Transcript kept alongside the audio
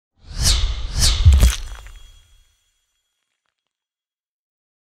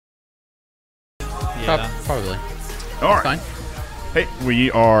Probably. All right. Fine. Hey,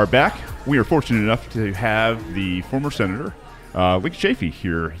 we are back. We are fortunate enough to have the former Senator Erik Chafee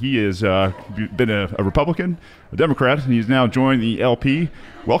here. He has been a Republican, a Democrat, and he's now joined the LP.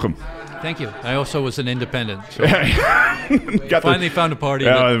 Welcome. Thank you. I also was an independent. So finally found a party,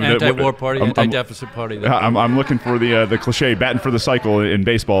 anti-war party, anti-deficit party. I'm looking for the cliche, batting for the cycle in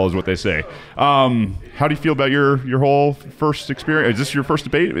baseball is what they say. How do you feel about your whole first experience? Is this your first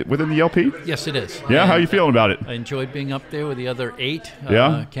debate within the LP? Yes, it is. Yeah, how are you feeling about it? I enjoyed being up there with the other 8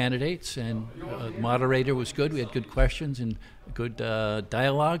 candidates, and moderator was good. We had good questions and good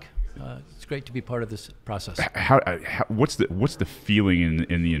dialogue. It's great to be part of this process. What's the feeling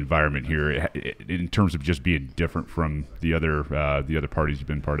in the environment here in terms of just being different from the other parties you've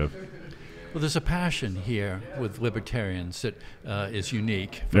been part of? Well, there's a passion here with libertarians that is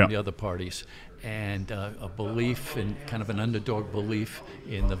unique from the other parties, and a belief and kind of an underdog belief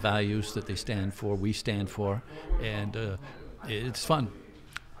in the values that they stand for, we stand for, and it's fun.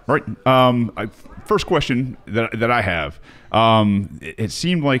 All right. First question that I have. It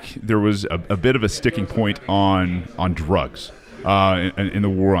seemed like there was a bit of a sticking point on drugs, in the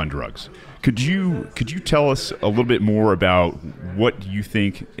war on drugs. Could you tell us a little bit more about what you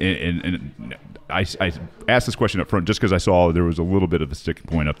think? And I asked this question up front just because I saw there was a little bit of a sticking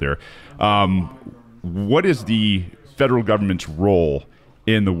point up there. What is the federal government's role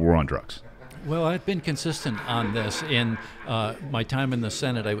in the war on drugs? Well, I've been consistent on this. In my time in the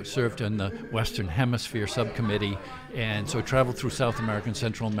Senate, I served in the Western Hemisphere subcommittee, and so I traveled through South America and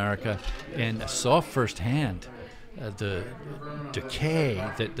Central America, and saw firsthand the decay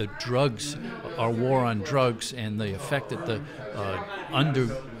that the drugs, our war on drugs, and the effect that the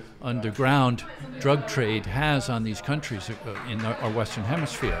underground drug trade has on these countries in our Western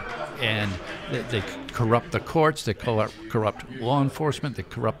Hemisphere. And they corrupt the courts, they corrupt law enforcement, they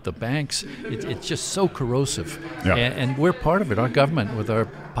corrupt the banks. It's just so corrosive. Yeah. And we're part of it, our government, with our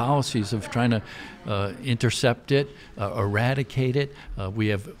policies of trying to intercept it, eradicate it. We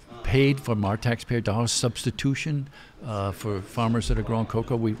have paid from our taxpayer dollars substitution for farmers that are growing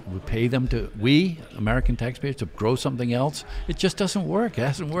cocoa. We pay them American taxpayers, to grow something else. It just doesn't work. It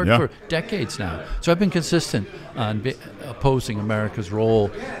hasn't worked for decades now. So I've been consistent on opposing America's role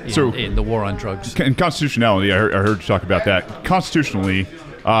in the war on drugs. And constitutionality, I heard you talk about that. Constitutionally,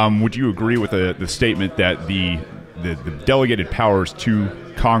 would you agree with the statement that the delegated powers to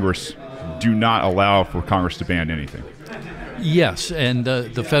Congress do not allow for Congress to ban anything? Yes, and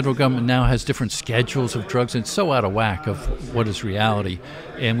the federal government now has different schedules of drugs, and it's so out of whack of what is reality.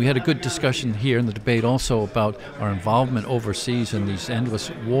 And we had a good discussion here in the debate also about our involvement overseas in these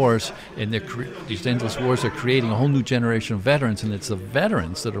endless wars, and these endless wars are creating a whole new generation of veterans, and it's the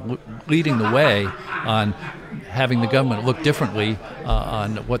veterans that are leading the way on having the government look differently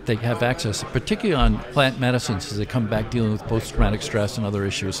on what they have access, particularly on plant medicines as they come back dealing with post-traumatic stress and other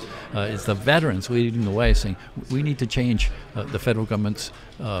issues. It's the veterans leading the way, saying we need to change the federal government's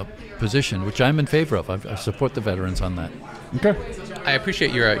position, which I'm in favor of. I support the veterans on that. Okay. I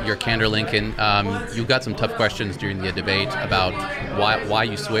appreciate your candor, Lincoln. You got some tough questions during the debate about why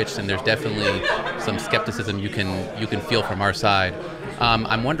you switched, and there's definitely some skepticism you can feel from our side.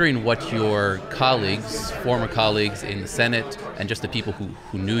 I'm wondering what your former colleagues in the Senate, and just the people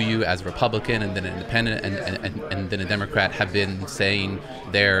who knew you as a Republican and then an independent and then a Democrat, have been saying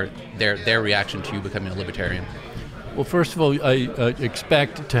their reaction to you becoming a Libertarian. Well, first of all, I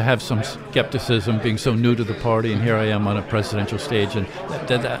expect to have some skepticism being so new to the party, and here I am on a presidential stage, and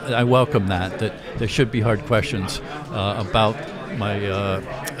I welcome that there should be hard questions about my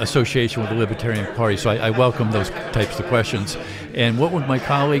association with the Libertarian Party, so I welcome those types of questions. And what would my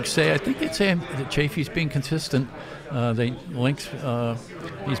colleagues say? I think they'd say that Chafee's being consistent.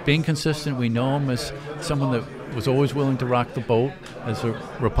 He's being consistent. We know him as someone that was always willing to rock the boat. As a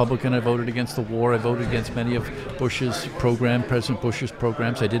Republican, I voted against the war. I voted against many of President Bush's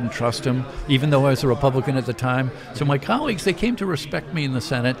programs. I didn't trust him, even though I was a Republican at the time. So my colleagues, they came to respect me in the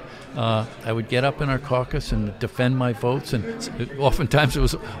Senate. I would get up in our caucus and defend my votes, and oftentimes it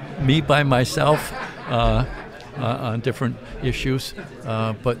was me by myself on different issues.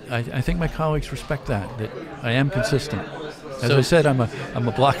 But I think my colleagues respect that I am consistent. As I said, I'm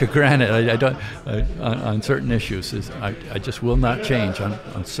a block of granite. I don't on certain issues. I just will not change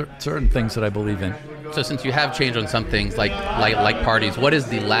on certain things that I believe in. So since you have changed on some things like parties, what is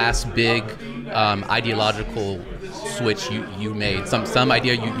the last big ideological switch you made? Some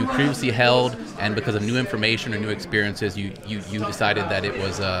idea you previously held, and because of new information or new experiences, you decided that it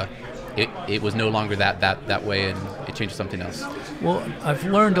was it was no longer that way, and it changed to something else? Well, I've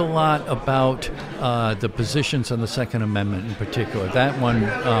learned a lot about the positions on the Second Amendment in particular. That one,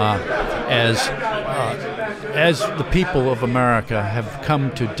 as the people of America have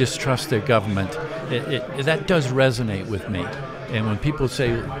come to distrust their government, that does resonate with me. And when people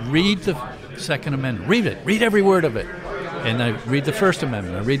say, read the Second Amendment, read every word of it. And I read the First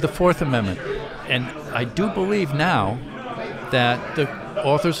Amendment, I read the Fourth Amendment. And I do believe now that the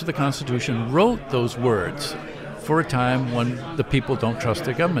authors of the Constitution wrote those words for a time when the people don't trust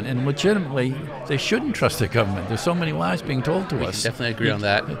their government. And legitimately, they shouldn't trust their government. There's so many lies being told to us. Definitely agree on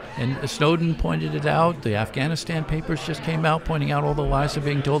that. And Snowden pointed it out. The Afghanistan papers just came out pointing out all the lies that are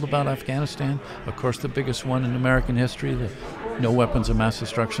being told about Afghanistan. Of course, the biggest one in American history, the no weapons of mass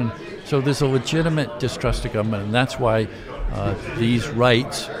destruction. So there's a legitimate distrust of government, and that's why these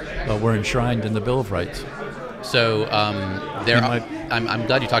rights were enshrined in the Bill of Rights. So I'm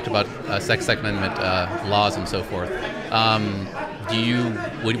glad you talked about Second Amendment laws and so forth. Would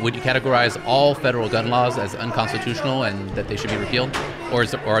you categorize all federal gun laws as unconstitutional and that they should be repealed, or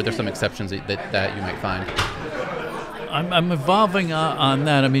are there some exceptions that you might find? I'm evolving on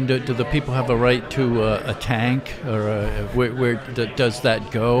that. I mean, do the people have a right to a tank, or where does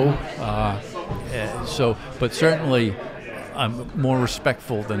that go? But certainly, I'm more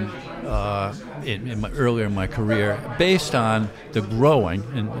respectful than earlier in my career, based on the growing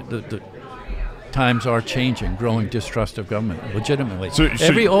and the times are changing, growing distrust of government, legitimately.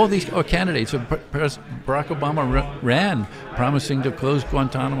 All these candidates, Barack Obama ran promising to close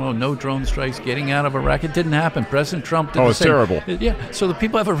Guantanamo, no drone strikes, getting out of Iraq. It didn't happen. President Trump did the same. Terrible. Yeah, so the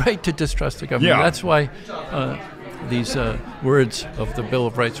people have a right to distrust the government. Yeah. That's why these words of the Bill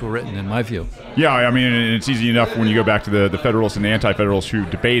of Rights were written, in my view. Yeah, I mean, it's easy enough when you go back to the Federalists and the Anti-Federalists who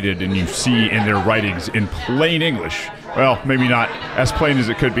debated, and you see in their writings in plain English, well, maybe not as plain as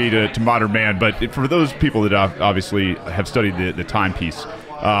it could be to modern man, but for those people that obviously have studied the timepiece,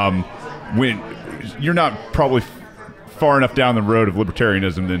 when you're not probably far enough down the road of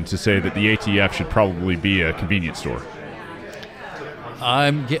libertarianism than to say that the ATF should probably be a convenience store.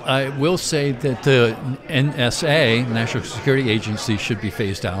 I will say that the NSA, National Security Agency, should be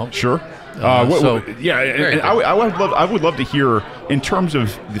phased out. Sure. I would love to hear, in terms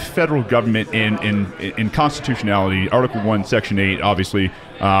of the federal government in constitutionality, Article 1, Section 8, obviously,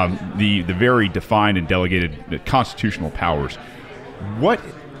 the very defined and delegated constitutional powers.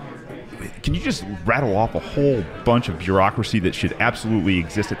 Can you just rattle off a whole bunch of bureaucracy that should absolutely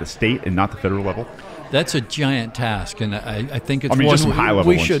exist at the state and not the federal level? That's a giant task, and I think it's just some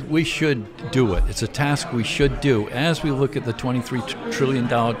high-level ones. We should do it. It's a task we should do as we look at the $23 trillion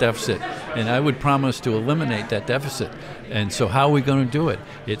deficit, and I would promise to eliminate that deficit. And so how are we going to do it?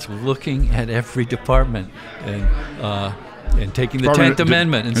 It's looking at every department and taking the 10th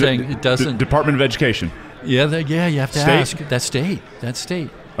Amendment and saying it doesn't. Department of Education. Yeah, you have to ask. That's state.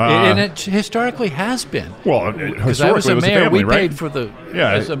 And it historically has been. Well, because I was a mayor, family, we paid right? for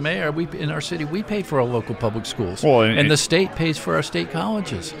as a mayor, in our city, we paid for our local public schools. Well, and the state pays for our state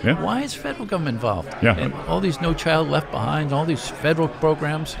colleges. Yeah. Why is federal government involved? Yeah. And all these No Child Left Behind, all these federal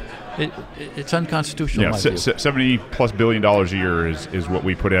programs, it's unconstitutional. Yeah, $70+ billion a year is what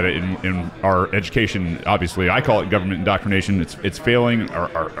we put at it in our education. Obviously, I call it government indoctrination. It's failing.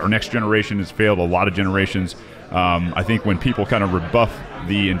 Our next generation has failed a lot of generations. I think when people kind of rebuff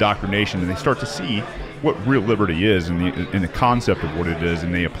the indoctrination and they start to see what real liberty is and the concept of what it is,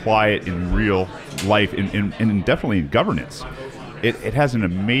 and they apply it in real life and definitely in governance, it has an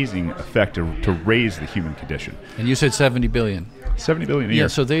amazing effect to raise the human condition. And you said $70 billion. $70 billion a year. Yeah,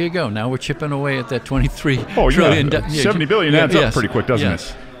 so there you go. Now we're chipping away at that $23 trillion. $70 billion adds up pretty quick, doesn't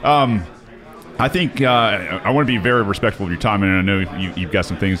it? I think I want to be very respectful of your time, and I know you've got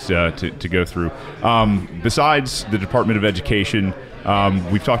some things to go through. Besides the Department of Education,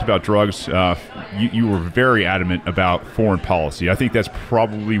 we've talked about drugs. You were very adamant about foreign policy. I think that's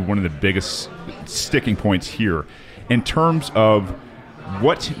probably one of the biggest sticking points here. In terms of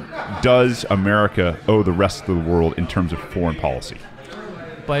what does America owe the rest of the world in terms of foreign policy?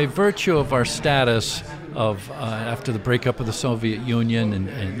 By virtue of our status of after the breakup of the Soviet Union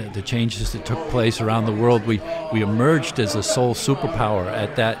and the changes that took place around the world, we emerged as a sole superpower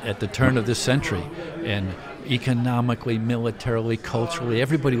at the turn of this century, and economically, militarily, culturally,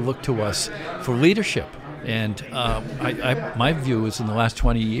 everybody looked to us for leadership. And my view is in the last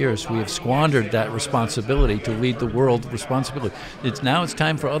 20 years we have squandered that responsibility to lead the world. Responsibility. It's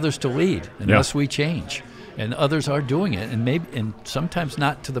time for others to lead unless we change. And others are doing it, and sometimes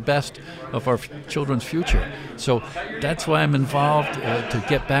not to the best of our children's future. So that's why I'm involved, to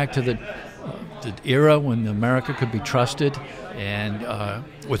get back to the the era when America could be trusted and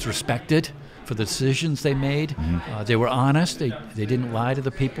was respected for the decisions they made. They were honest. They didn't lie to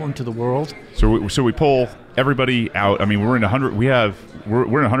the people and to the world. So we pull everybody out. I mean, we're in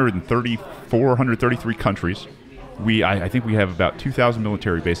 134, 133 countries. I think we have about 2,000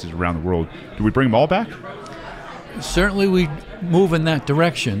 military bases around the world. Do we bring them all back? Certainly we move in that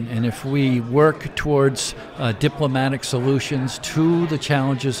direction, and if we work towards diplomatic solutions to the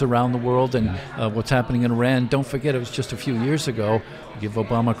challenges around the world and what's happening in Iran, don't forget it was just a few years ago, give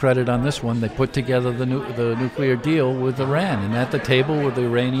Obama credit on this one, they put together the nuclear deal with Iran, and at the table were the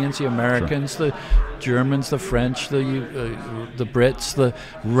Iranians, the Americans, the Germans, the French, the Brits, the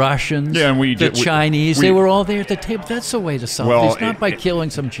Russians, the Chinese. They were all there at the table. That's the way to solve this, not by killing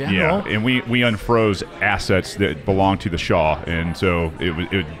some general. Yeah, and we unfroze assets that belonged to the Shah, and so it was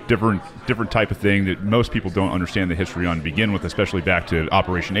different type of thing that most people don't understand the history on to begin with, especially back to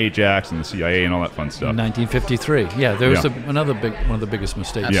Operation Ajax and the CIA and all that fun stuff. In 1953, there was another one of the biggest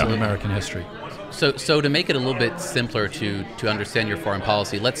mistakes in American history. So to make it a little bit simpler to understand your foreign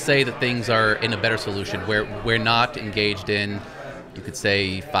policy, let's say that things are in a better solution where we're not engaged in, you could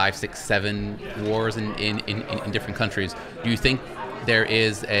say, 5, 6, 7 wars in different countries. Do you think there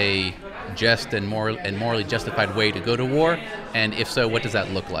is a just and morally justified way to go to war? And if so, what does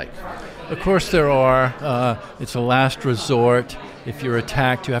that look like? Of course there are. It's a last resort. If you're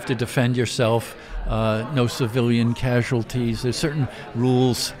attacked, you have to defend yourself. No civilian casualties. There's certain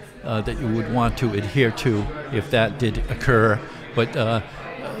rules that you would want to adhere to if that did occur. But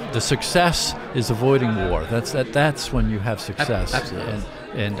the success is avoiding war. That's when you have success. Absolutely.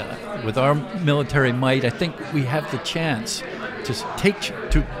 And with our military might, I think we have the chance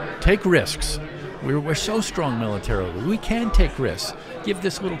to take risks. We're so strong militarily. We can take risks. Give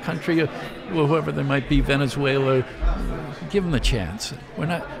this little country, whoever they might be, Venezuela, give them a chance. We're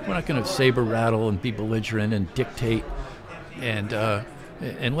not going to saber rattle and be belligerent and dictate. And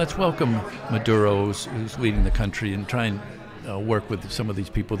let's welcome Maduro, who's leading the country, and try and work with some of these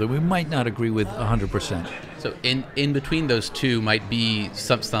people that we might not agree with 100%. So in between those two might be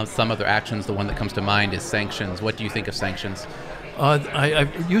some other actions. The one that comes to mind is sanctions. What do you think of sanctions? I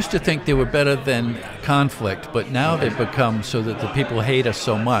used to think they were better than conflict, but now they've become so that the people hate us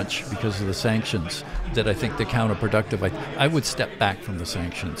so much because of the sanctions that I think they're counterproductive. I would step back from the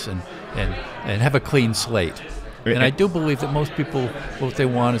sanctions and have a clean slate. And I do believe that most people, what they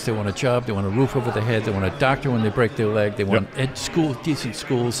want is they want a job, they want a roof over their head, they want a doctor when they break their leg, they want decent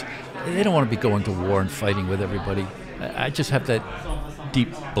schools. They don't want to be going to war and fighting with everybody. I just have that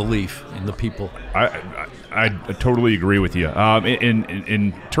deep belief in the people. I totally agree with you.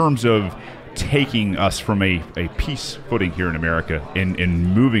 In terms of taking us from a peace footing here in America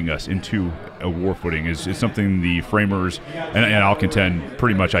and moving us into a war footing is something the framers, and I'll contend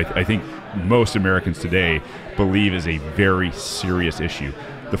pretty much, I think most Americans today believe is a very serious issue.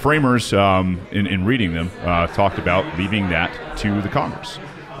 The framers, in reading them, talked about leaving that to the Congress.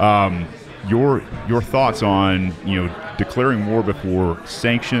 Your thoughts on declaring war before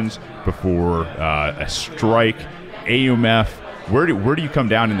sanctions, before a strike, AUMF? Where do you come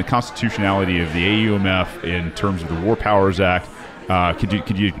down in the constitutionality of the AUMF in terms of the War Powers Act?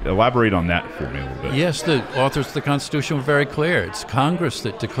 Could you elaborate on that for me a little bit? Yes, the authors of the Constitution were very clear. It's Congress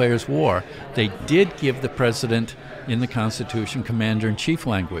that declares war. They did give the president in the Constitution commander-in-chief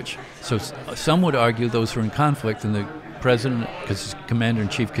language. So some would argue those are in conflict, and the president, because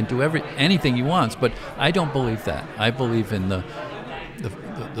commander-in-chief, can do anything he wants. But I don't believe that. I believe in the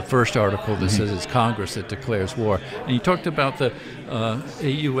first article that says it's Congress that declares war. And you talked about the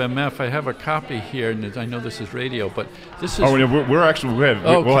AUMF. I have a copy here, and I know this is radio, but this is...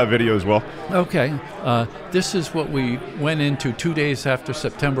 we'll have video as well. Okay. This is what we went into 2 days after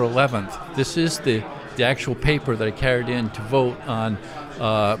September 11th. This is the actual paper that I carried in to vote on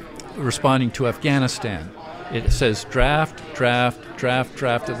responding to Afghanistan. It says draft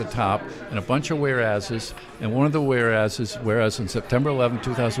at the top, and a bunch of whereases. And one of the whereas on September 11,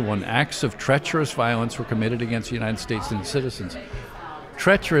 2001, acts of treacherous violence were committed against the United States and its citizens.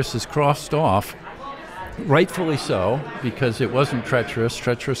 Treacherous is crossed off, rightfully so, because it wasn't treacherous.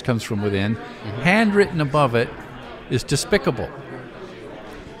 Treacherous comes from within. Handwritten above it is despicable.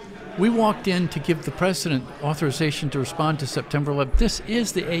 We walked in to give the president authorization to respond to September 11. This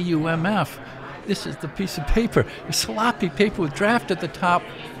is the AUMF. This is the piece of paper, a sloppy paper with draft at the top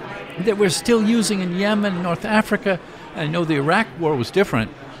that we're still using in Yemen, North Africa. I know the Iraq war was different.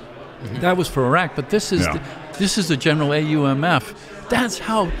 That was for Iraq, but this is the general AUMF. That's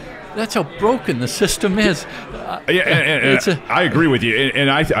how That's how broken the system is. I agree with you, and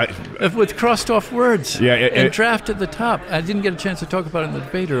I with crossed-off words. Yeah, and draft at the top. I didn't get a chance to talk about it in the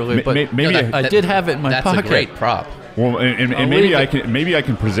debate earlier, but maybe I did have it in my pocket. That's a great prop. Well, and maybe I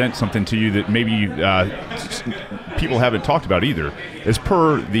can present something to you that maybe people haven't talked about either. As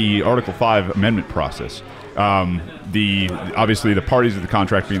per the Article 5 amendment process, obviously the parties of the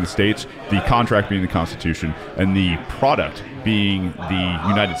contract being the states, the contract being the Constitution, and the product being the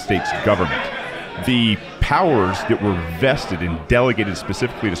United States government. The powers that were vested and delegated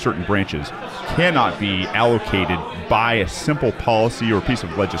specifically to certain branches cannot be allocated by a simple policy or piece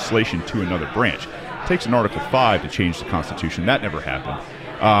of legislation to another branch. It takes an Article 5 to change the Constitution. That never happened.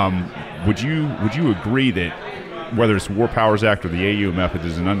 Would you agree that whether it's the War Powers Act or the AUMF, it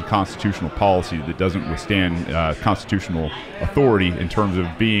is an unconstitutional policy that doesn't withstand constitutional authority in terms of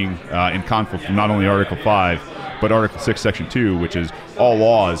being in conflict with not only Article 5, but Article 6, Section 2, which is all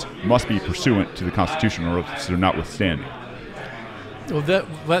laws must be pursuant to the Constitution or else they're not withstanding? Well,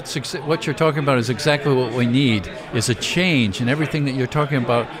 that's what you're talking about is exactly what we need, is a change. And everything that you're talking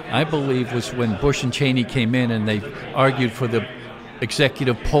about, I believe, was when Bush and Cheney came in and they argued for the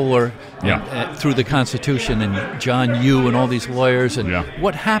executive polar through the Constitution, and John Yoo and all these lawyers. And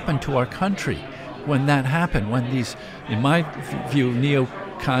what happened to our country when that happened? When these, in my view,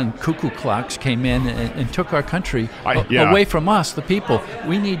 neocon cuckoo clocks came in and took our country away from us, the people.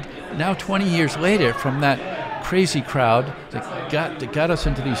 We need now, 20 years later, from that crazy crowd that got us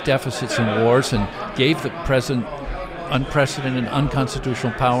into these deficits and wars and gave the president unprecedented,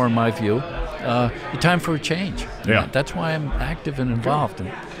 unconstitutional power, in my view. The time for a change. Yeah, that's why I'm active and involved.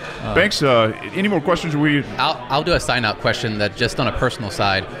 Thanks. Any more questions? I'll do a sign-out question that just on a personal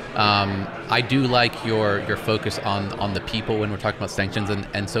side. I do like your focus on the people when we're talking about sanctions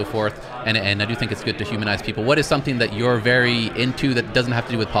and so forth, and I do think it's good to humanize people. What is something that you're very into that doesn't have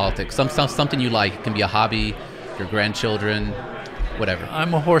to do with politics? Something you like. It can be a hobby, your grandchildren, whatever.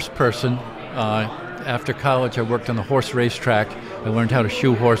 I'm a horse person. After college, I worked on the horse racetrack. I learned how to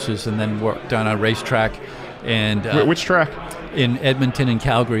shoe horses and then worked on a racetrack. And which track? In Edmonton and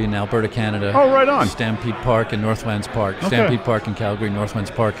Calgary in Alberta, Canada. Oh, right on. Stampede Park and Northlands Park. Okay. Stampede Park in Calgary,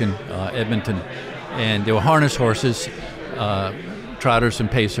 Northlands Park in Edmonton. And they were harness horses, trotters and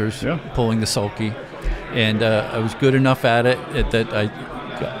pacers, pulling the sulky. And I was good enough at it that I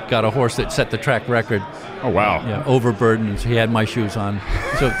got a horse that set the track record. Oh, wow. Yeah, overburdened, so he had my shoes on.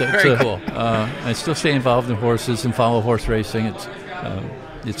 So very cool. I still stay involved in horses and follow horse racing.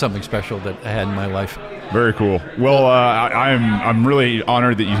 It's something special that I had in my life. Very cool. Well, I'm really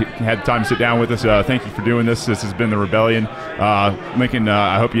honored that you had time to sit down with us. Thank you for doing this. This has been The Rebellion. Lincoln,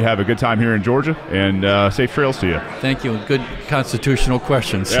 I hope you have a good time here in Georgia, and safe trails to you. Thank you. Good constitutional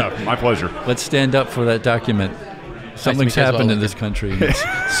questions. Yeah, my pleasure. Let's stand up for that document. Something's happened in this country. And it's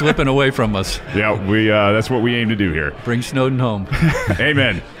slipping away from us. Yeah, that's what we aim to do here. Bring Snowden home.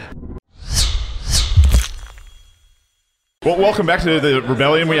 Amen. Well, welcome back to The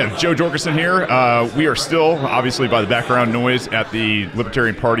Rebellion. We have Joe Jorgensen here. We are still, obviously by the background noise, at the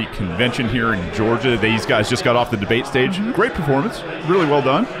Libertarian Party convention here in Georgia. These guys just got off the debate stage. Great performance. Really well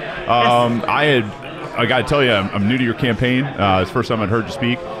done. I got to tell you, I'm new to your campaign. It's the first time I'd heard you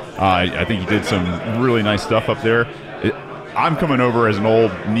speak. I think you did some really nice stuff up there. I'm coming over as an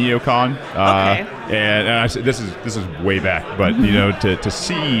old neocon, and I said this is way back, but to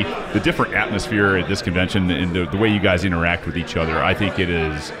see the different atmosphere at this convention and the way you guys interact with each other, I think it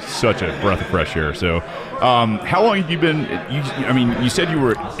is such a breath of fresh air. So, how long have you been? You said you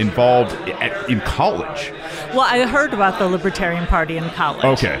were involved in college. Well, I heard about the Libertarian Party in college.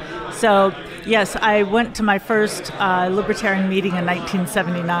 Okay. So, yes, I went to my first Libertarian meeting in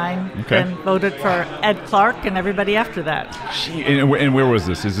 1979 and voted for Ed Clark and everybody after that. And where was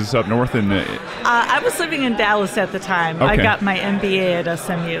this? Is this up north? I was living in Dallas at the time. Okay. I got my MBA at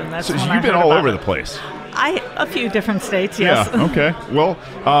SMU. And that's so when you've been all over the place. A few different states, yes. Yeah, okay. Well,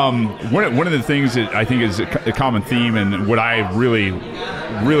 one of the things that I think is a common theme and what I really,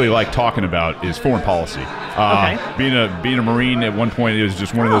 really like talking about is foreign policy. Being a Marine at one point, it was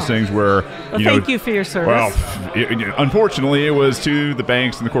just one of those things where thank you for your service. Well, unfortunately, it was to the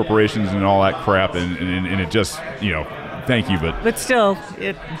banks and the corporations and all that crap, and it just thank you, but still,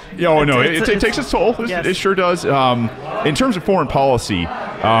 it takes its toll. Yes. It sure does. In terms of foreign policy.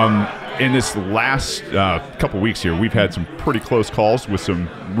 In this last couple weeks here, we've had some pretty close calls with some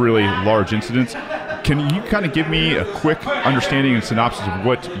really large incidents. Can you kind of give me a quick understanding and synopsis of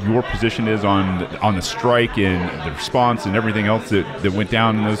what your position is on the strike and the response and everything else that went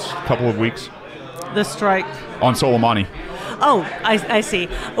down in those couple of weeks? The strike. On Soleimani. Oh, I see.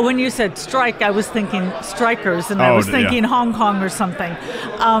 When you said strike, I was thinking strikers, and I was thinking Hong Kong or something.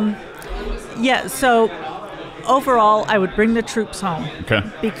 Yeah, so overall, I would bring the troops home. Okay.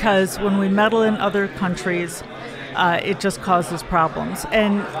 Because when we meddle in other countries, it just causes problems.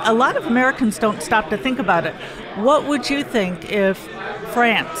 And a lot of Americans don't stop to think about it. What would you think if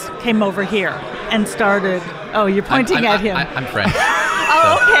France came over here and started... Oh, you're pointing at him. I'm French.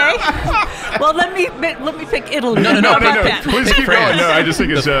 Oh, okay. Well, let me pick Italy. No. Please keep going. No, I just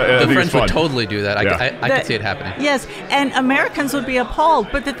think it's the think French it's fun. would totally do that. I could see it happening. Yes, and Americans would be appalled.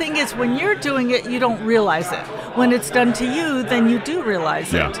 But the thing is, when you're doing it, you don't realize it. When it's done to you, then you do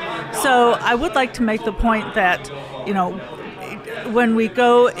realize it. So I would like to make the point that, when we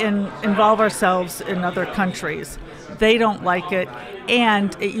go and involve ourselves in other countries, they don't like it,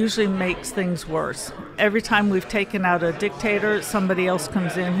 and it usually makes things worse. Every time we've taken out a dictator, somebody else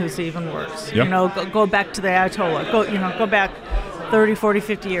comes in who's even worse. Yep. Go back to the Ayatollah. Go back 30, 40,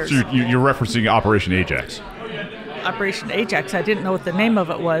 50 years. So you're referencing Operation Ajax. Operation Ajax. I didn't know what the name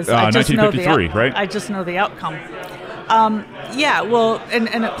of it was. 1953, right? I just know the outcome. Yeah, well, and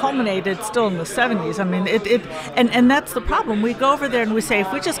it culminated still in the 70s. I mean, and that's the problem. We go over there and we say,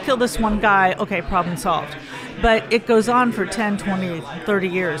 if we just kill this one guy, okay, problem solved. But it goes on for 10, 20, 30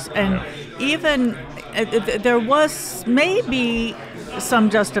 years. And even there was maybe some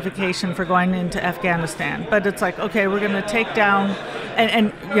justification for going into Afghanistan. But it's like, okay, we're going to take down,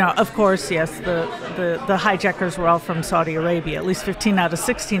 and of course, yes, the hijackers were all from Saudi Arabia, at least 15 out of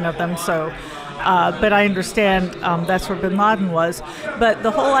 16 of them. So. But I understand that's where bin Laden was. But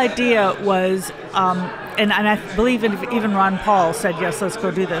the whole idea was, and I believe even Ron Paul said, yes, let's go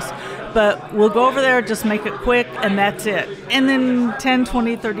do this. But we'll go over there, just make it quick, and that's it. And then 10,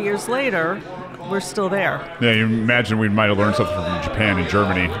 20, 30 years later, we're still there. Yeah, you imagine we might have learned something from Japan and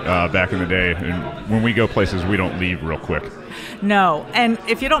Germany back in the day. And when we go places, we don't leave real quick. No, and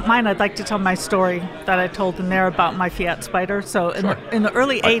if you don't mind, I'd like to tell my story that I told in there about my Fiat Spider. So in the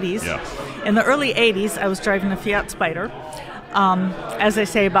early 80s, in the early 80s, I was driving a Fiat Spider. As they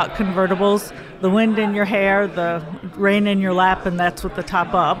say about convertibles, the wind in your hair, the rain in your lap, and that's with the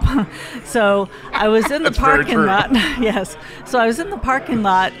top up. So I was in the parking lot. Yes. So I was in the parking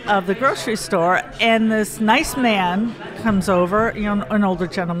lot of the grocery store, and this nice man comes over, an older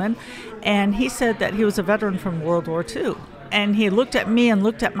gentleman, and he said that he was a veteran from World War II. And he looked at me and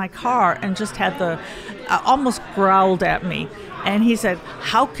looked at my car and just had almost growled at me. And he said,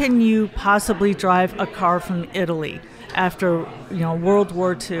 how can you possibly drive a car from Italy after, World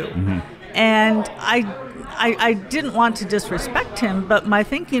War II? Mm-hmm. And I didn't want to disrespect him, but my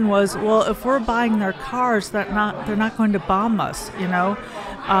thinking was, well, if we're buying their cars, they're not going to bomb us,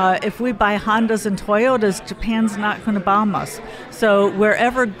 If we buy Hondas and Toyotas, Japan's not going to bomb us. So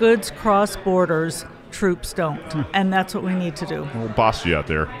wherever goods cross borders, troops don't. And that's what we need to do. We'll boss you out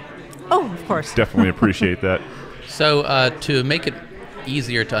there. Oh, of course. Definitely appreciate that. So to make it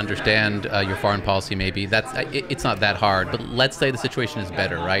easier to understand your foreign policy, maybe it's not that hard, but let's say the situation is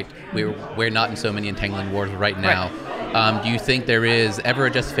better, right? We're not in so many entangling wars right now. Right. Do you think there is ever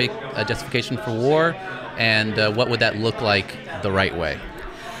a justification for war, and what would that look like the right way?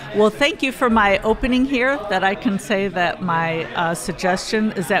 Well, thank you for my opening here, that I can say that my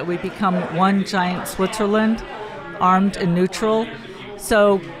suggestion is that we become one giant Switzerland, armed and neutral.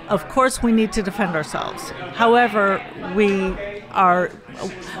 So, of course, we need to defend ourselves. However, we are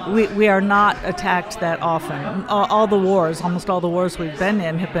not attacked that often. Almost all the wars we've been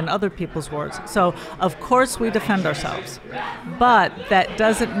in have been other people's wars. So, of course, we defend ourselves. But that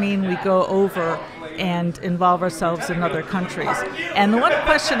doesn't mean we go over and involve ourselves in other countries. And the one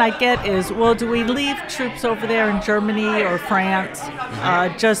question I get is, well, do we leave troops over there in Germany or France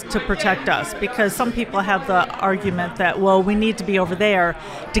just to protect us? Because some people have the argument that, well, we need to be over there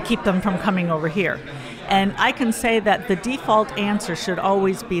to keep them from coming over here. And I can say that the default answer should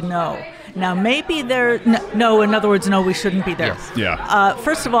always be no. Now, maybe no, in other words, no, we shouldn't be there. Yes. Yeah.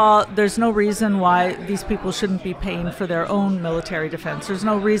 First of all, there's no reason why these people shouldn't be paying for their own military defense. There's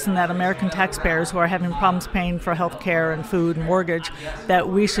no reason that American taxpayers who are having problems paying for health care and food and mortgage, that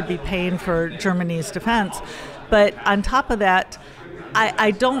we should be paying for Germany's defense. But on top of that,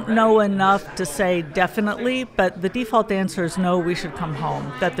 I don't know enough to say definitely, but the default answer is no, we should come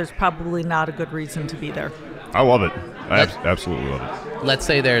home, that there's probably not a good reason to be there. I love it. I absolutely love it. Let's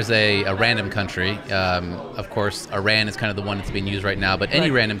say there's a random country. Of course, Iran is kind of the one that's being used right now, but any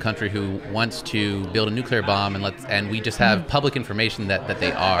random country who wants to build a nuclear bomb, and we just have public information that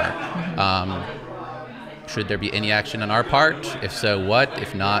they are. Should there be any action on our part? If so, what?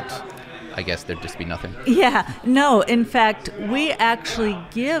 If not? I guess there'd just be nothing. Yeah, no, in fact, we actually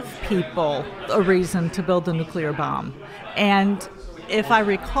give people a reason to build a nuclear bomb. And if I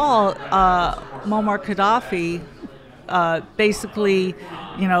recall, Muammar Gaddafi basically,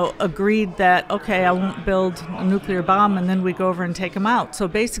 agreed that, okay, I won't build a nuclear bomb, and then we go over and take them out. So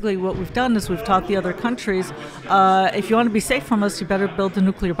basically what we've done is we've taught the other countries, if you want to be safe from us, you better build a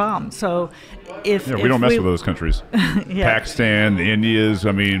nuclear bomb. So we don't mess with those countries. Yeah. Pakistan, the Indias,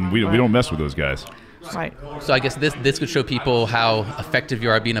 we don't mess with those guys. Right. So I guess this could show people how effective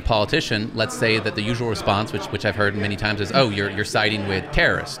you are being a politician. Let's say that the usual response, which I've heard many times, is, oh, you're siding with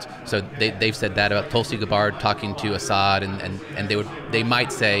terrorists. So they've said that about Tulsi Gabbard talking to Assad, and they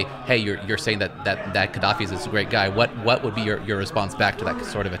might say, hey, you're saying that Gaddafi is this great guy. What would be your response back to that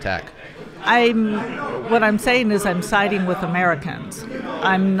sort of attack? What I'm saying is I'm siding with Americans.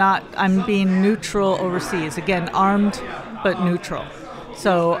 I'm being neutral overseas. Again, armed but neutral.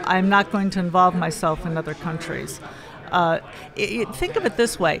 So I'm not going to involve myself in other countries. Think of it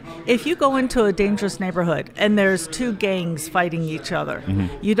this way. If you go into a dangerous neighborhood and there's two gangs fighting each other,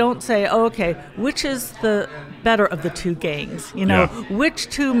 you don't say, oh, okay, which is the better of the two gangs? Which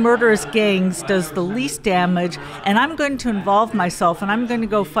two murderous gangs does the least damage? And I'm going to involve myself and I'm going to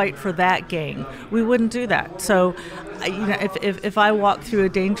go fight for that gang. We wouldn't do that. So, if I walk through a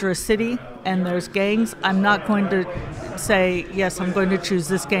dangerous city and there's gangs, I'm not going to say, yes, I'm going to choose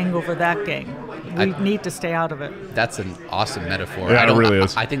this gang over that gang. We need to stay out of it. That's an awesome metaphor. Yeah, it really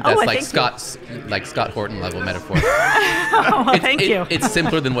is. I think that's Scott Horton level metaphor. Thank you. It's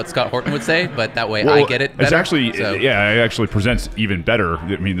simpler than what Scott Horton would say, but that way I get it better. It actually presents even better.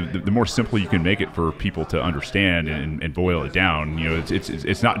 I mean, the more simple you can make it for people to understand and boil it down,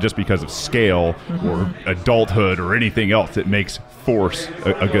 it's not just because of scale or adulthood or anything else that makes force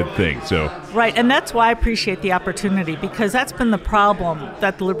a good thing. So right, and that's why I appreciate the opportunity, because that's been the problem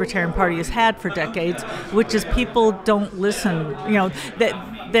that the Libertarian Party has had for decades, which is people don't listen.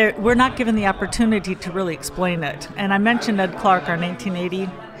 We're not given the opportunity to really explain it. And I mentioned Ed Clark, our 1980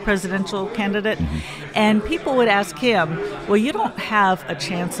 presidential candidate, and people would ask him, well, you don't have a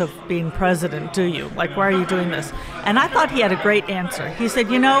chance of being president, do you? Like, why are you doing this? And I thought he had a great answer. He said,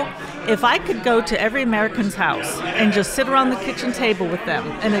 if I could go to every American's house and just sit around the kitchen table with them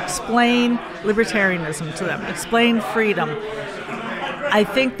and explain libertarianism to them, explain freedom, I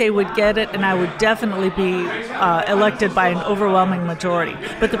think they would get it, and I would definitely be elected by an overwhelming majority.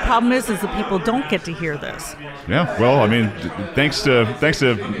 But the problem is the people don't get to hear this. Yeah, well, thanks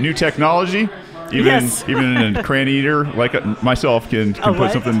to new technology, even a crayon eater like myself can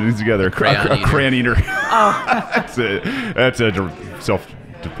put something together. A crayon eater. Oh, that's a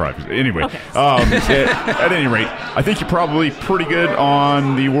self-deprived. Anyway, okay. At any rate, I think you're probably pretty good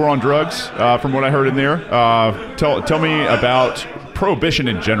on the war on drugs, from what I heard in there. Tell me about prohibition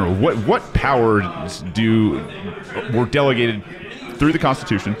in general. What powers were delegated through the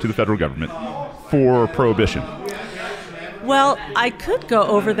Constitution to the federal government for prohibition? Well, I could go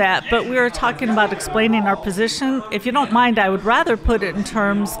over that, but we were talking about explaining our position. If you don't mind, I would rather put it in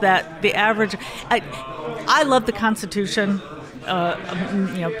terms that the average... I love the Constitution.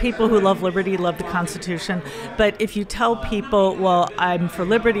 People who love liberty love the Constitution. But if you tell people, well, I'm for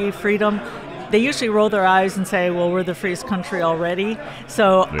liberty, freedom, they usually roll their eyes and say, well, we're the freest country already.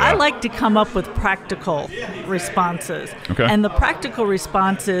 So I like to come up with practical responses. Okay. And the practical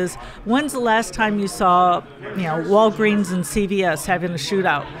response is, when's the last time you saw, Walgreens and CVS having a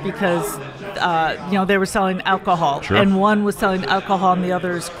shootout because, they were selling alcohol, and one was selling alcohol in the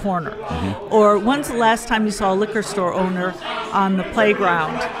other's corner? Mm-hmm. Or when's the last time you saw a liquor store owner on the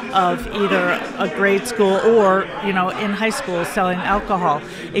playground of either a grade school or, in high school selling alcohol?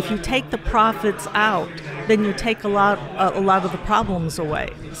 If you take the profits out, then you take a lot of the problems away.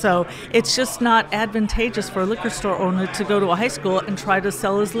 So it's just not advantageous for a liquor store owner to go to a high school and try to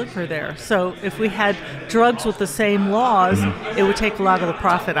sell his liquor there. So if we had drugs with the same laws, it would take a lot of the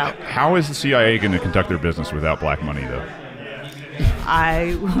profit out. How is the CIA going to conduct their business without black money, though?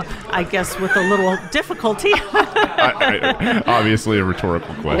 I guess with a little difficulty. Obviously a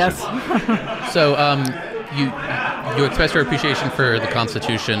rhetorical question. Yes. So you expressed your appreciation for the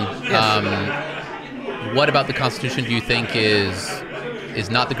Constitution. Yes. What about the Constitution do you think is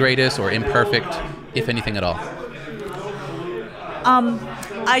not the greatest or imperfect, if anything at all?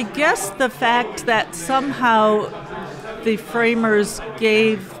 I guess the fact that somehow the framers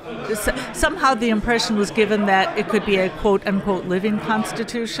somehow the impression was given that it could be a quote-unquote living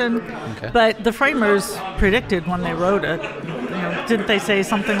constitution. Okay. But the framers predicted when they wrote it, didn't they say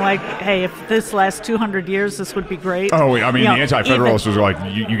something like, hey, if this lasts 200 years, this would be great? Oh, I mean, the Anti-Federalists was like,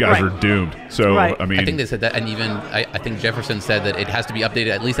 you guys are doomed. So, I mean... I think they said that, and even I think Jefferson said that it has to be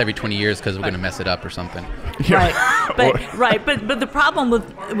updated at least every 20 years because we're going to mess it up or something. Yeah. But the problem with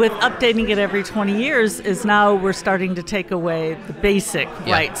updating it every 20 years is now we're starting to take away the basic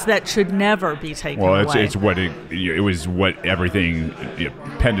rights that should never be taken away. Well, it's what it was what everything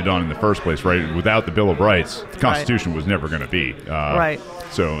depended on in the first place, right? Without the Bill of Rights, the Constitution was never going to be. Right.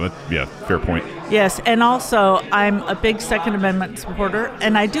 So, fair point. Yes, and also I'm a big Second Amendment supporter,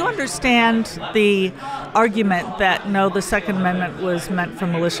 and I do understand the argument that, no, the Second Amendment was meant for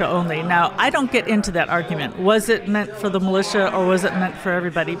militia only. Now, I don't get into that argument. Was it meant for the militia or was it meant for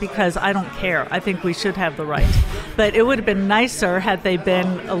everybody? Because I don't care. I think we should have the right. But it would have been nicer had they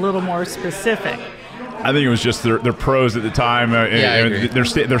been a little more specific. I think it was just their prose at the time. Their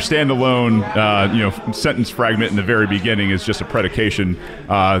standalone, sentence fragment in the very beginning is just a predication.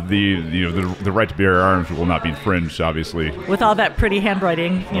 The right to bear arms will not be infringed, obviously. With all that pretty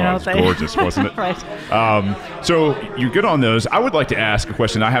handwriting, it's gorgeous, wasn't it? Right. So you're good on those. I would like to ask a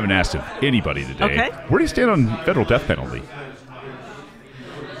question I haven't asked of anybody today. Okay. Where do you stand on federal death penalty?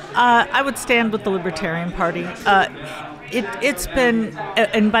 I would stand with the Libertarian Party. It's been,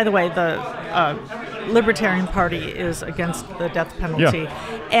 and by the way, the Libertarian Party is against the death penalty.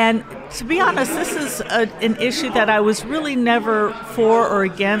 Yeah. And to be honest, this is an issue that I was really never for or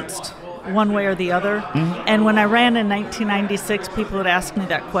against one way or the other. Mm-hmm. And when I ran in 1996, people would ask me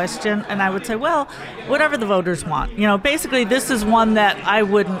that question, and I would say, well, whatever the voters want. Basically, this is one that I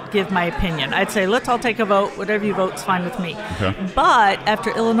wouldn't give my opinion. I'd say, let's all take a vote. Whatever you vote's fine with me. Okay. But after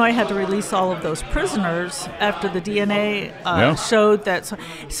Illinois had to release all of those prisoners, after the DNA showed that,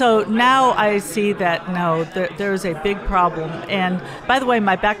 so now I see that, no, there's a big problem. And by the way,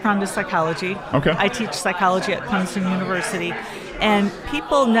 my background is psychology. Okay. I teach psychology at Princeton University. And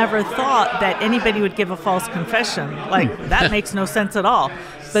people never thought that anybody would give a false confession. Like, that makes no sense at all.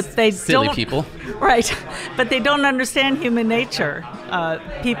 But they Silly don't. people. Right. But they don't understand human nature.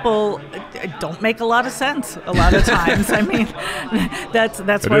 People don't make a lot of sense a lot of times. I mean, that's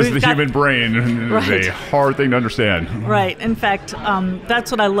why we've got... human brain. It's a hard thing to understand. Right. In fact,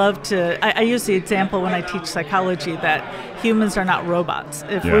 that's what I love to... I use the example when I teach psychology that humans are not robots.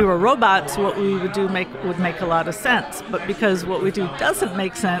 If we were robots, what we would do would make a lot of sense. But because what we do doesn't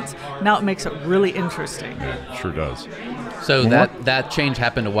make sense, now it makes it really interesting. Yeah, sure does. So that change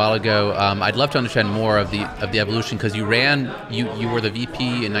happened a while ago. I'd love to understand more of the evolution because you were the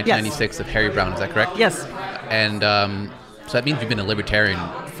VP in 1996 of Harry Browne. Is that correct? Yes. And so that means you've been a libertarian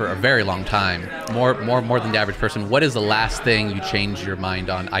for a very long time, more than the average person. What is the last thing you changed your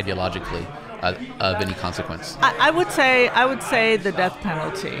mind on ideologically of any consequence? I would say the death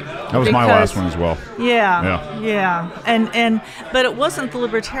penalty. That was my last one as well. Yeah. And but it wasn't the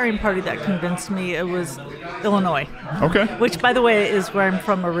Libertarian Party that convinced me. It was Illinois. Okay. Which, by the way, is where I'm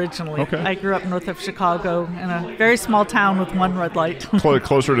from originally. Okay. I grew up north of Chicago in a very small town with one red light.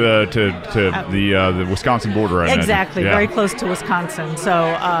 Closer to the Wisconsin border, I imagine. Exactly. Very close to Wisconsin. So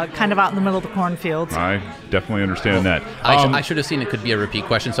kind of out in the middle of the cornfields. I definitely understand that. I should have seen it could be a repeat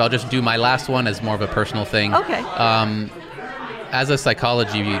question, so I'll just do my last one as more of a personal thing. Okay. As a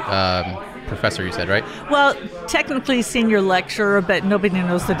psychology professor, you said, right? Well, technically senior lecturer, but nobody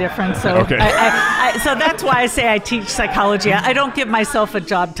knows the difference. So okay. So that's why I say I teach psychology. I don't give myself a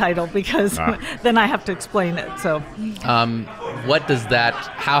job title because then I have to explain it. So, what does that?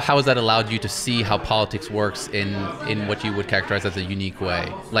 How has that allowed you to see how politics works in what you would characterize as a unique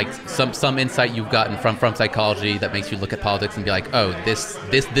way? Like some insight you've gotten from psychology that makes you look at politics and be like, oh,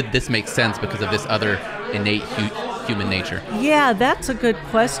 this makes sense because of this other innate human nature. Yeah, that's a good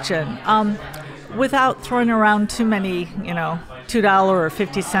question. Without throwing around too many, $2 or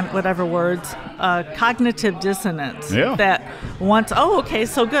 50-cent whatever words, cognitive dissonance. Yeah. That once, okay,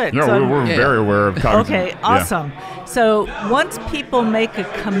 so good. Yeah, so, we're very aware of cognitive. Okay, awesome. Yeah. So once people make a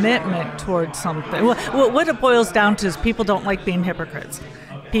commitment towards something, what it boils down to is people don't like being hypocrites.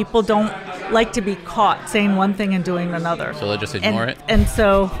 People don't like to be caught saying one thing and doing another. So they'll just ignore it? And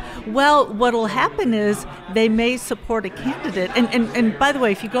so, what will happen is they may support a candidate. And by the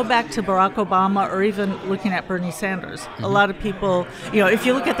way, if you go back to Barack Obama or even looking at Bernie Sanders, a lot of people, if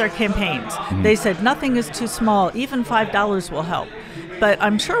you look at their campaigns, they said nothing is too small, even $5 will help. But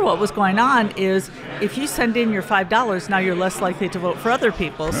I'm sure what was going on is if you send in your $5, now you're less likely to vote for other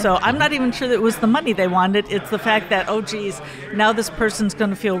people. So I'm not even sure that it was the money they wanted. It's the fact that, now this person's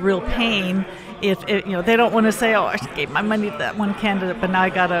going to feel real pain if they don't want to say, I gave my money to that one candidate, but now I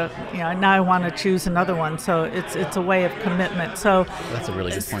gotta, now I want to choose another one. So it's a way of commitment. So that's a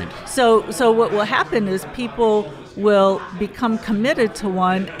really good point. So what will happen is people will become committed to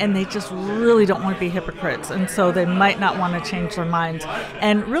one, and they just really don't want to be hypocrites, and so they might not want to change their minds.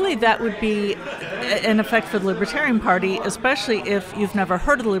 And really that would be an effect for the Libertarian Party, especially if you've never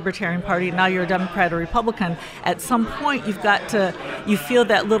heard of the Libertarian Party, now you're a Democrat or Republican. At some point you feel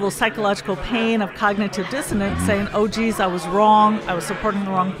that little psychological pain of cognitive dissonance, saying, oh geez, I was wrong, I was supporting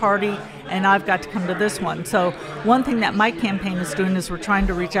the wrong party, and I've got to come to this one. So one thing that my campaign is doing is we're trying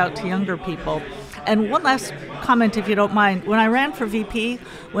to reach out to younger people. And one last comment, if you don't mind. When I ran for VP,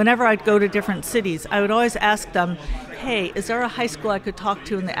 whenever I'd go to different cities, I would always ask them, hey, is there a high school I could talk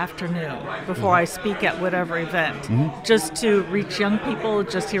to in the afternoon before I speak at whatever event? Just to reach young people,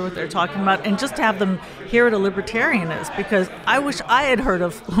 just hear what they're talking about, and just to have them hear what a libertarian is, because I wish I had heard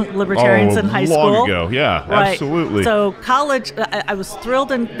of libertarians in high school. Long ago, yeah, right. Absolutely. So college, I was thrilled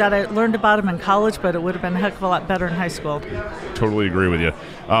that I learned about them in college, but it would have been a heck of a lot better in high school. Totally agree with you.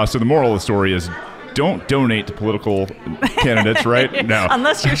 So the moral of the story is, don't donate to political candidates, right? No.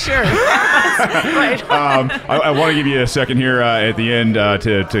 Unless you're sure. Right. I want to give you a second here at the end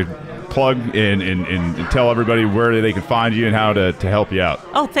to plug and tell everybody where they can find you and how to help you out.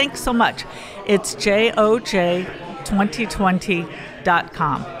 Oh, thanks so much. It's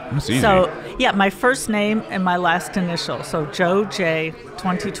JOJ2020.com. That's easy. So, yeah, my first name and my last initial. So,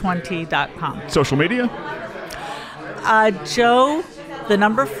 JOJ2020.com. Social media? Joe, the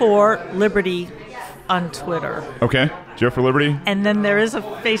number 4, Liberty on Twitter. Okay. Joe for Liberty. And then there is a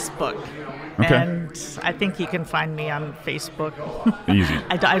Facebook. Okay. And I think you can find me on Facebook. Easy.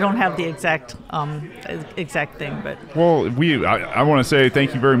 I don't have the exact thing, but... Well, I want to say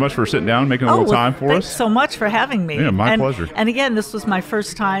thank you very much for sitting down and making a little time for thanks us. So much for having me. Yeah, my pleasure. And again, this was my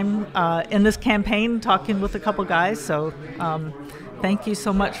first time in this campaign talking with a couple guys, so... thank you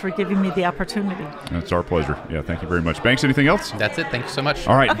so much for giving me the opportunity. It's our pleasure. Yeah, thank you very much. Banks, anything else? That's it. Thank you so much.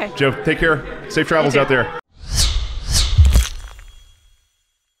 All right, okay. Joe, take care. Safe travels out there.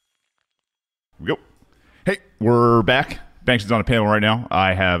 Go. Hey, we're back. Banks is on a panel right now.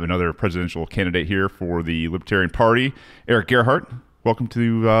 I have another presidential candidate here for the Libertarian Party, Erik Gerhardt. Welcome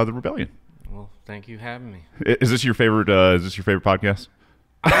to the Rebellion. Well, thank you for having me. Is this your favorite? Podcast?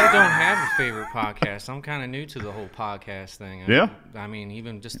 I don't have a favorite podcast. I'm kind of new to the whole podcast thing. Yeah? I mean,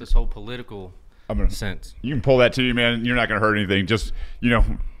 even just this whole political sense. You can pull that to you, man. You're not going to hurt anything. Just,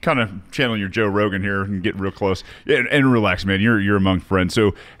 kind of channeling your Joe Rogan here and get real close. And relax, man. You're among friends.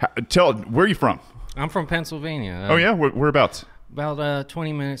 So where are you from? I'm from Pennsylvania. Oh, yeah? Whereabouts? About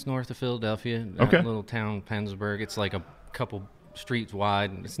 20 minutes north of Philadelphia. Okay. Little town, Pennsburg. It's like a couple streets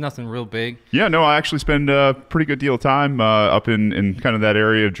wide. It's nothing real big. Yeah, no, I actually spend a pretty good deal of time up in kind of that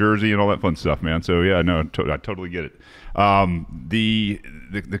area of Jersey and all that fun stuff, man. So yeah, no, I totally get it. The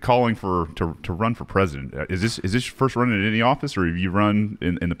calling to run for president, is this your first run in any office, or have you run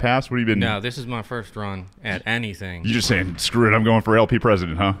in the past? What have you been? No, this is my first run at anything. You're just saying, screw it, I'm going for LP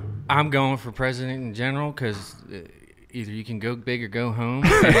president, huh? I'm going for president in general because either you can go big or go home.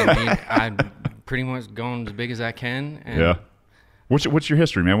 And I'm pretty much going as big as I can. And yeah. What's your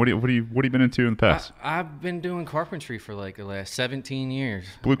history, man? What have you been into in the past? I've been doing carpentry for like the last 17 years.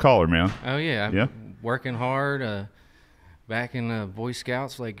 Blue collar, man. Oh yeah, yeah. Working hard. Back in Boy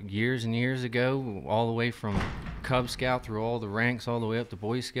Scouts like years and years ago, all the way from Cub Scout through all the ranks, all the way up to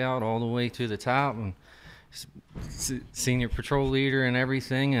Boy Scout, all the way to the top, and senior patrol leader and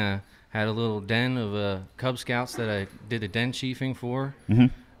everything. Had a little den of Cub Scouts that I did a den chiefing for. Mm-hmm.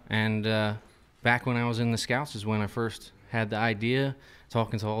 And back when I was in the Scouts is when I first had the idea,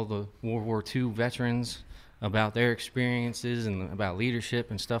 talking to all the World War II veterans about their experiences and about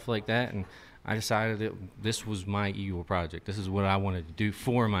leadership and stuff like that. And I decided that this was my Eagle project. This is what I wanted to do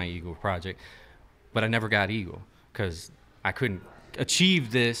for my Eagle project. But I never got Eagle because I couldn't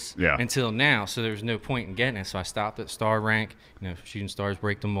achieve this until now. So there was no point in getting it. So I stopped at star rank. Shooting stars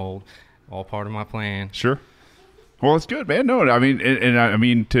break the mold. All part of my plan. Sure. Well, it's good, man. No, I mean, and I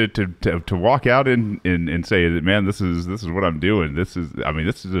mean to walk out and say that, man, this is what I'm doing. This is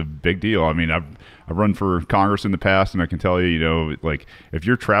a big deal. I mean, I've run for Congress in the past, and I can tell you, like if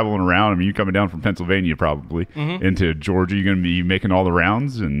you're traveling around, I mean, you're coming down from Pennsylvania probably into Georgia, you're going to be making all the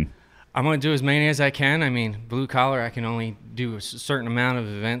rounds, and I'm going to do as many as I can. I mean, blue collar, I can only do a certain amount of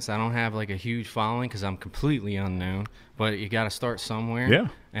events. I don't have like a huge following because I'm completely unknown. But you got to start somewhere. Yeah.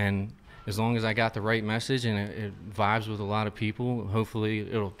 And as long as I got the right message and it vibes with a lot of people, hopefully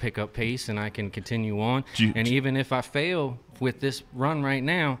it'll pick up pace and I can continue on. And even if I fail with this run right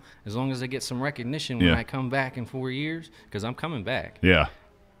now, as long as I get some recognition when I come back in 4 years, because I'm coming back. Yeah.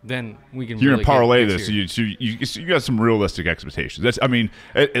 Then we can. You're really gonna parlay this. You got some realistic expectations. That's. I mean,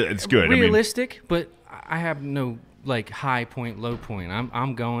 it's good. Realistic, but I have no like high point, low point.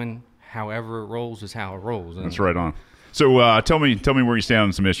 I'm going however it rolls is how it rolls. And that's right on. So tell me where you stand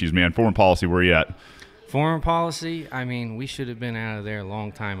on some issues, man. Foreign policy, where are you at? Foreign policy, I mean, we should have been out of there a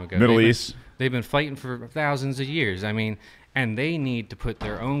long time ago. Middle East? They've been fighting for thousands of years. I mean, and they need to put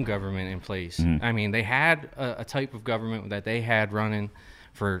their own government in place. I mean, they had a type of government that they had running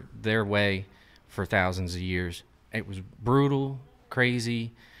for their way for thousands of years. It was brutal,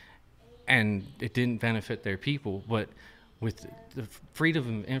 crazy, and it didn't benefit their people. But with the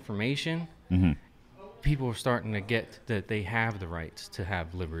freedom of information, people are starting to get that they have the rights to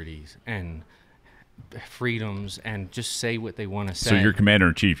have liberties and freedoms and just say what they want to say. So your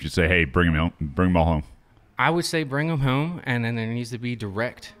commander-in-chief should say, hey, bring them all home. I would say bring them home, and then there needs to be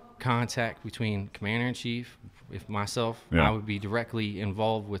direct contact between commander-in-chief. If myself, Yeah. I would be directly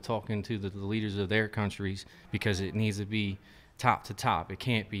involved with talking to the leaders of their countries, because it needs to be top to top. It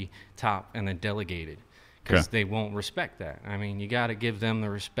can't be top and then delegated, because they won't respect that. I mean, you got to give them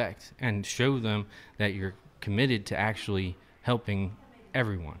the respect and show them that you're committed to actually helping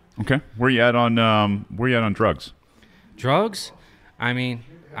everyone. Okay. Where you at on drugs? Drugs? I mean,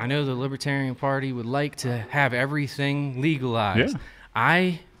 I know the Libertarian Party would like to have everything legalized. Yeah.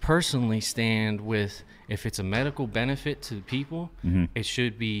 I personally stand with, if it's a medical benefit to the people, it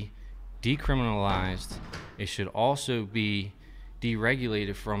should be decriminalized. It should also be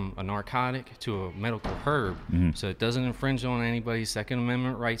deregulated from a narcotic to a medical herb, so it doesn't infringe on anybody's Second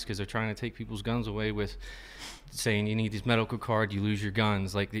Amendment rights, because they're trying to take people's guns away with saying you need this medical card, you lose your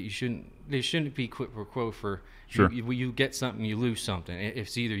guns. Like that, there shouldn't be quid pro quo for you get something, you lose something.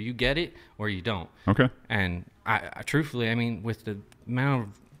 It's either you get it or you don't. Okay. And I truthfully, I mean, with the amount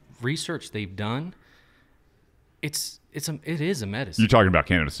of research they've done, it is a medicine. You're talking about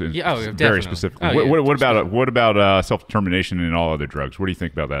cannabis, Yeah, very definitely. specifically. Oh, yeah, what about self-determination and all other drugs? What do you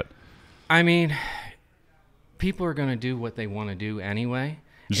think about that? I mean, people are going to do what they want to do anyway.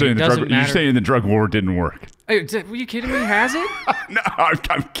 You're saying the drug war didn't work? Hey, were you kidding me? Has it? No,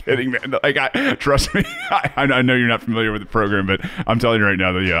 I'm kidding, man. Like, trust me. I know you're not familiar with the program, but I'm telling you right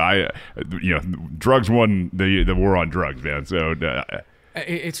now that drugs won the war on drugs, man. So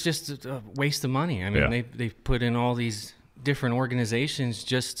it's just a waste of money. I mean, they put in all these different organizations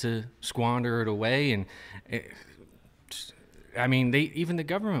just to squander it away, and I mean, even the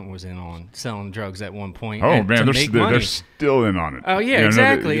government was in on selling drugs at one point. Oh man, they're still in on it. Oh yeah,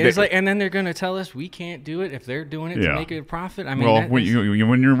 exactly. It's like, and then they're going to tell us we can't do it if they're doing it to make a profit. I mean, well,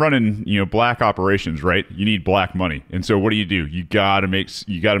 when you're running, black operations, right? You need black money, and so what do? You got to make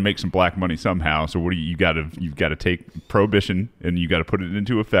some black money somehow. So what do you've got to take prohibition and you got to put it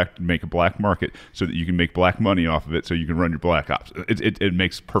into effect and make a black market so that you can make black money off of it, so you can run your black ops. It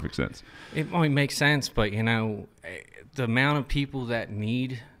makes perfect sense. It only makes sense, but the amount of people that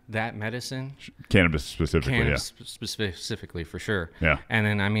need that medicine, cannabis specifically, specifically for sure. Yeah. And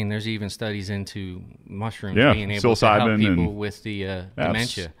then, I mean, there's even studies into mushrooms being able to help people with the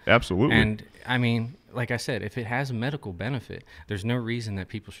dementia. Absolutely. And I mean, like I said, if it has a medical benefit, there's no reason that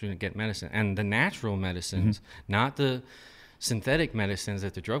people shouldn't get medicine. And the natural medicines, not the synthetic medicines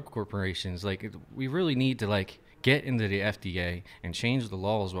that the drug corporations, we really need to get into the FDA and change the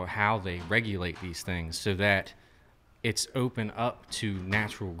laws about how they regulate these things so that it's open up to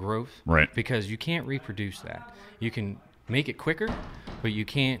natural growth. Right. Because you can't reproduce that. You can make it quicker, but you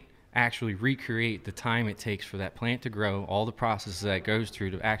can't actually recreate the time it takes for that plant to grow, all the processes that it goes through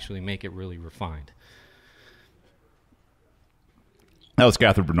to actually make it really refined. That was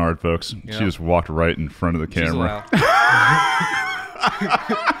Catherine Bernard, folks. Yep. She just walked right in front of the camera.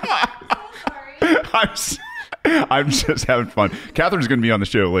 I'm just having fun. Catherine's going to be on the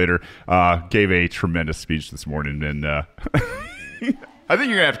show later. Gave a tremendous speech this morning, and I think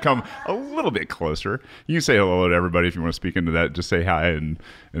you're going to have to come a little bit closer. You can say hello to everybody if you want to speak into that. Just say hi. Hi,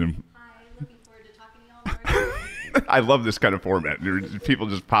 looking forward to talking to y'all. I love this kind of format. People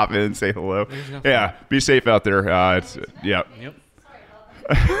just pop in and say hello. Yeah, be safe out there. Yep.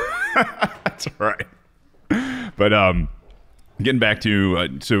 That's all right. But getting back to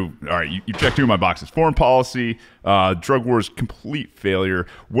all right, you checked two of my boxes: foreign policy, drug wars, complete failure.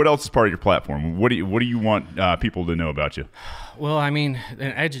 What else is part of your platform? What do you want people to know about you? Well, I mean,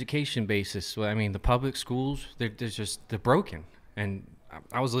 an education basis. I mean, the public schools, they're broken. And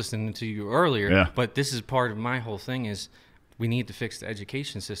I was listening to you earlier, but this is part of my whole thing is we need to fix the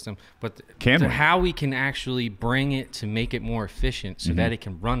education system, but how we can actually bring it to make it more efficient so that it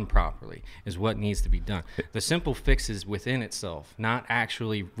can run properly is what needs to be done. The simple fix is within itself, not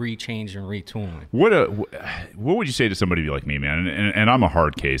actually rechange and retooling. What would you say to somebody like me, man? And I'm a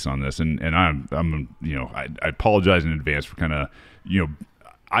hard case on this, and I'm I apologize in advance for kind of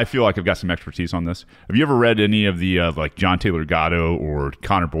I feel like I've got some expertise on this. Have you ever read any of the like John Taylor Gatto or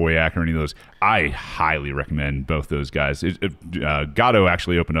Connor Boyack or any of those? I highly recommend both those guys. Gatto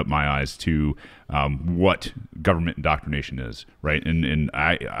actually opened up my eyes to what government indoctrination is, right? And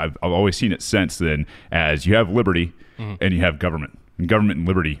I've always seen it since then as you have liberty and you have government. And government and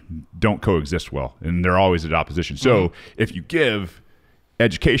liberty don't coexist well, and they're always at opposition. So if you give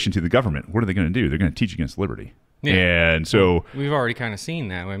education to the government, what are they going to do? They're going to teach against liberty. Yeah. And so we've already kind of seen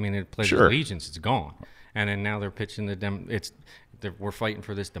that. I mean, it Pledge of Allegiance, it's gone, and then now they're pitching we're fighting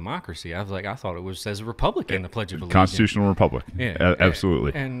for this democracy. I thought it says Republican, the Pledge of Allegiance, constitutional republic. Yeah,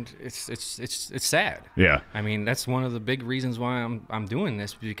 absolutely. And it's sad. Yeah. I mean, that's one of the big reasons why I'm doing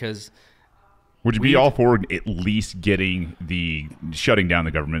this, because. Would you be all for at least shutting down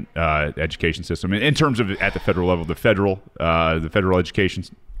the government education system in terms of at the federal level, the federal education?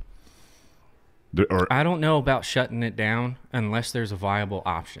 I don't know about shutting it down unless there's a viable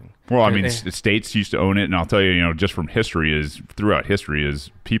option. Well, I mean, states used to own it, and I'll tell you, just from throughout history,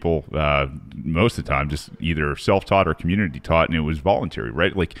 is people most of the time just either self-taught or community-taught, and it was voluntary,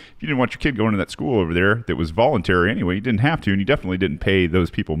 right? Like, if you didn't want your kid going to that school over there that was voluntary anyway, you didn't have to, and you definitely didn't pay those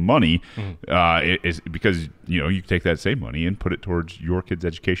people money because, you could take that same money and put it towards your kid's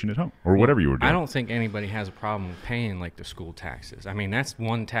education at home or whatever you were doing. I don't think anybody has a problem with paying, like, the school taxes. I mean, that's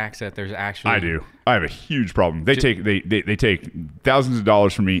one tax that there's actually... I do. I have a huge problem. They take thousands of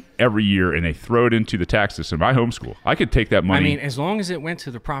dollars from me every year, and they throw it into the tax system. I homeschool. I could take that money. I mean, as long as it went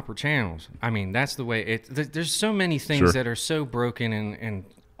to the proper channels. I mean, that's the way there's so many things that are so broken in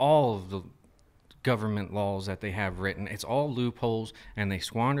all of the government laws that they have written. It's all loopholes, and they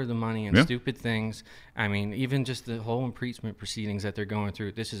squander the money on stupid things. I mean, even just the whole impeachment proceedings that they're going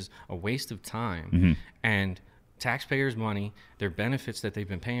through, this is a waste of time. And taxpayers' money, their benefits that they've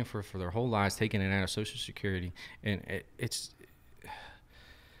been paying for their whole lives, taking it out of Social Security, and it's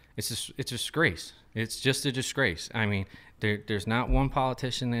a disgrace. It's just a disgrace. I mean, there's not one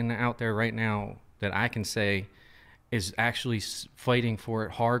politician out there right now that I can say is actually fighting for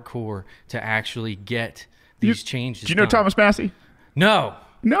it hardcore to actually get these changes. Do you know Thomas Massey? No.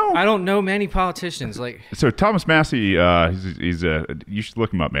 No, I don't know many politicians. So Thomas Massey, he's you should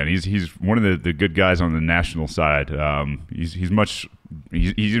look him up, man. He's one of the good guys on the national side. He's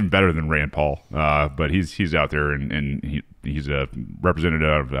even better than Rand Paul, but he's out there and he's a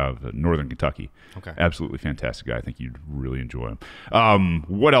representative of Northern Kentucky. Okay, absolutely fantastic guy. I think you'd really enjoy him.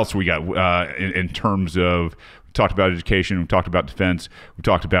 What else we got in terms of? We talked about education. We talked about defense. We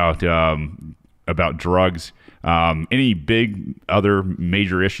talked about drugs. Any big other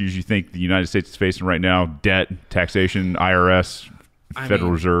major issues you think the United States is facing right now? Debt, taxation, IRS,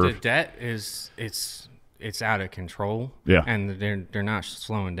 Federal Reserve. The debt it's out of control. Yeah, and they're not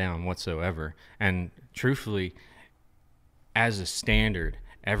slowing down whatsoever. And truthfully, as a standard,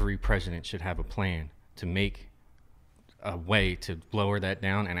 every president should have a plan to make a way to lower that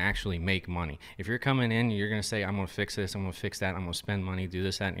down and actually make money. If you're coming in, you're going to say, I'm going to fix this, I'm going to fix that, I'm going to spend money, do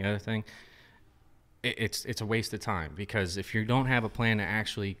this, that, and the other thing. It's a waste of time, because if you don't have a plan to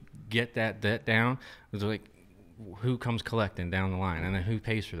actually get that debt down, it's like, who comes collecting down the line, and then who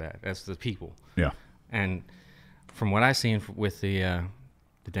pays for that? That's the people. Yeah. And from what I've seen with the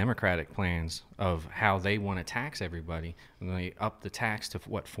Democratic plans of how they want to tax everybody, and they up the tax to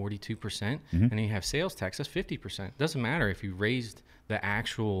 42%, and then you have sales tax, that's 50%. Doesn't matter if you raised the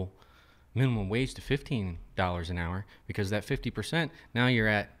actual minimum wage to $15 an hour, because that 50%, now you're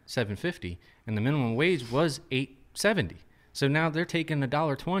at $7.50, and the minimum wage was $8.70. So now they're taking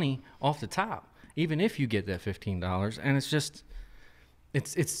 $1.20 off the top, even if you get that $15, and it's just,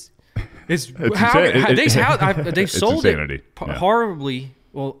 it's they've sold it horribly.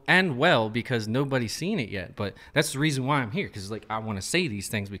 Well, and well, because nobody's seen it yet. But that's the reason why I'm here, because I want to say these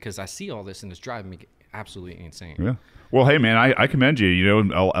things, because I see all this and it's driving me absolutely insane. Yeah. Well, hey, man, I commend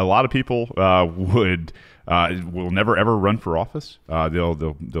you. A lot of people will never ever run for office.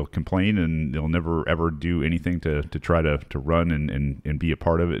 They'll complain, and they'll never ever do anything to try to run and be a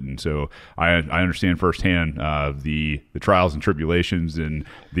part of it. And so I understand firsthand the trials and tribulations, and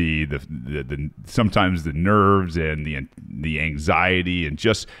the sometimes the nerves and the anxiety, and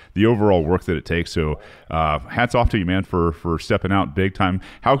just the overall work that it takes. So hats off to you, man, for stepping out big time.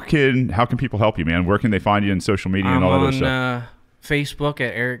 How can people help you, man? Where can they find you in social media and all that other stuff? On Facebook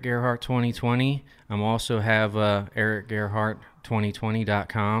at Erik Gerhardt 2020. I also have Erik Gerhardt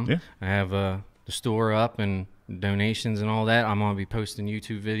 2020.com. Yeah. I have the store up and donations and all that. I'm going to be posting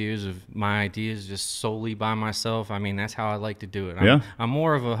YouTube videos of my ideas just solely by myself. I mean, that's how I like to do it. I'm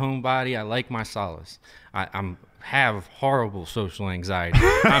more of a homebody. I like my solace. I have horrible social anxiety.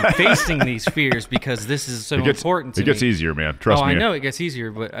 I'm facing these fears because this is so important to me. It gets easier, man. Trust me. I know it gets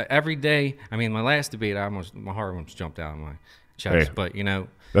easier, but every day, I mean, my last debate, my heart almost jumped out of my chest. Hey, but, you know,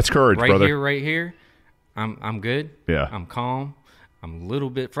 that's courage, brother. Right here, I'm good. Yeah. I'm calm. I'm a little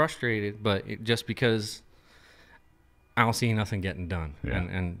bit frustrated, but just because I don't see nothing getting done.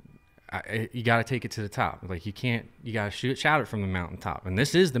 Yeah. You got to take it to the top. Like, you got to shout it from the mountaintop. And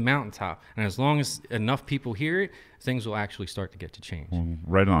this is the mountaintop. And as long as enough people hear it, things will actually start to get to change. Well,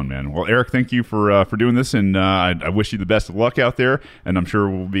 right on, man. Well, Erik, thank you for doing this. And I wish you the best of luck out there. And I'm sure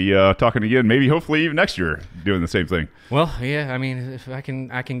we'll be talking again, maybe hopefully even next year, doing the same thing. Well, yeah, I mean, if I can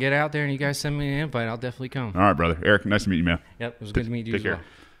get out there and you guys send me an invite, I'll definitely come. All right, brother. Erik, nice to meet you, man. Yep, it was good to meet you as well. Take care.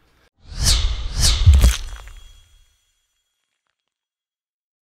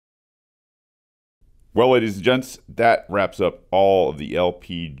 Well, ladies and gents, that wraps up all of the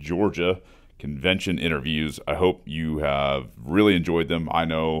LP Georgia convention interviews. I hope you have really enjoyed them. I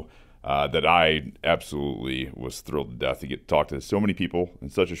know that I absolutely was thrilled to death to get to talk to so many people in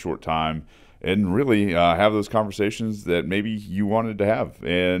such a short time and really have those conversations that maybe you wanted to have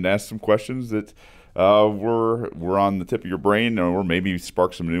and ask some questions that were on the tip of your brain, or maybe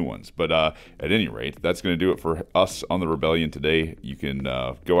spark some new ones. But at any rate, that's going to do it for us on the Rebellion today. You can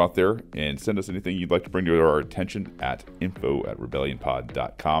go out there and send us anything you'd like to bring to our attention at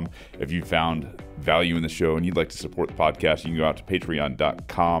info@rebellionpod.com. If you found value in the show and you'd like to support the podcast, you can go out to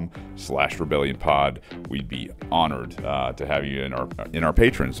patreon.com/rebellionpod. We'd be honored to have you in our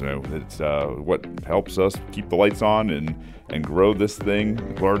patrons. You know, it's what helps us keep the lights on and grow this thing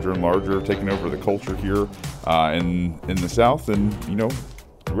larger and larger, taking over the culture here in the South and, you know,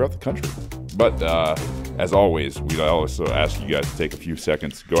 throughout the country. But as always, we also ask you guys to take a few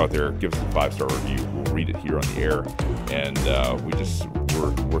seconds, go out there, give us a 5-star review. We'll read it here on the air. And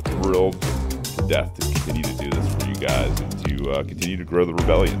we're thrilled to death to continue to do this for you guys and to continue to grow the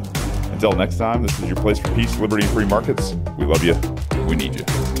rebellion. Until next time, this is your place for peace, liberty, and free markets. We love you. We need you.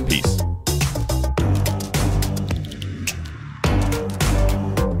 Peace.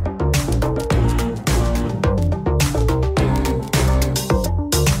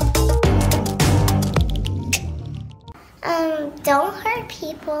 Don't hurt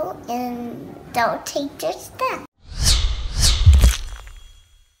people and don't take their stuff.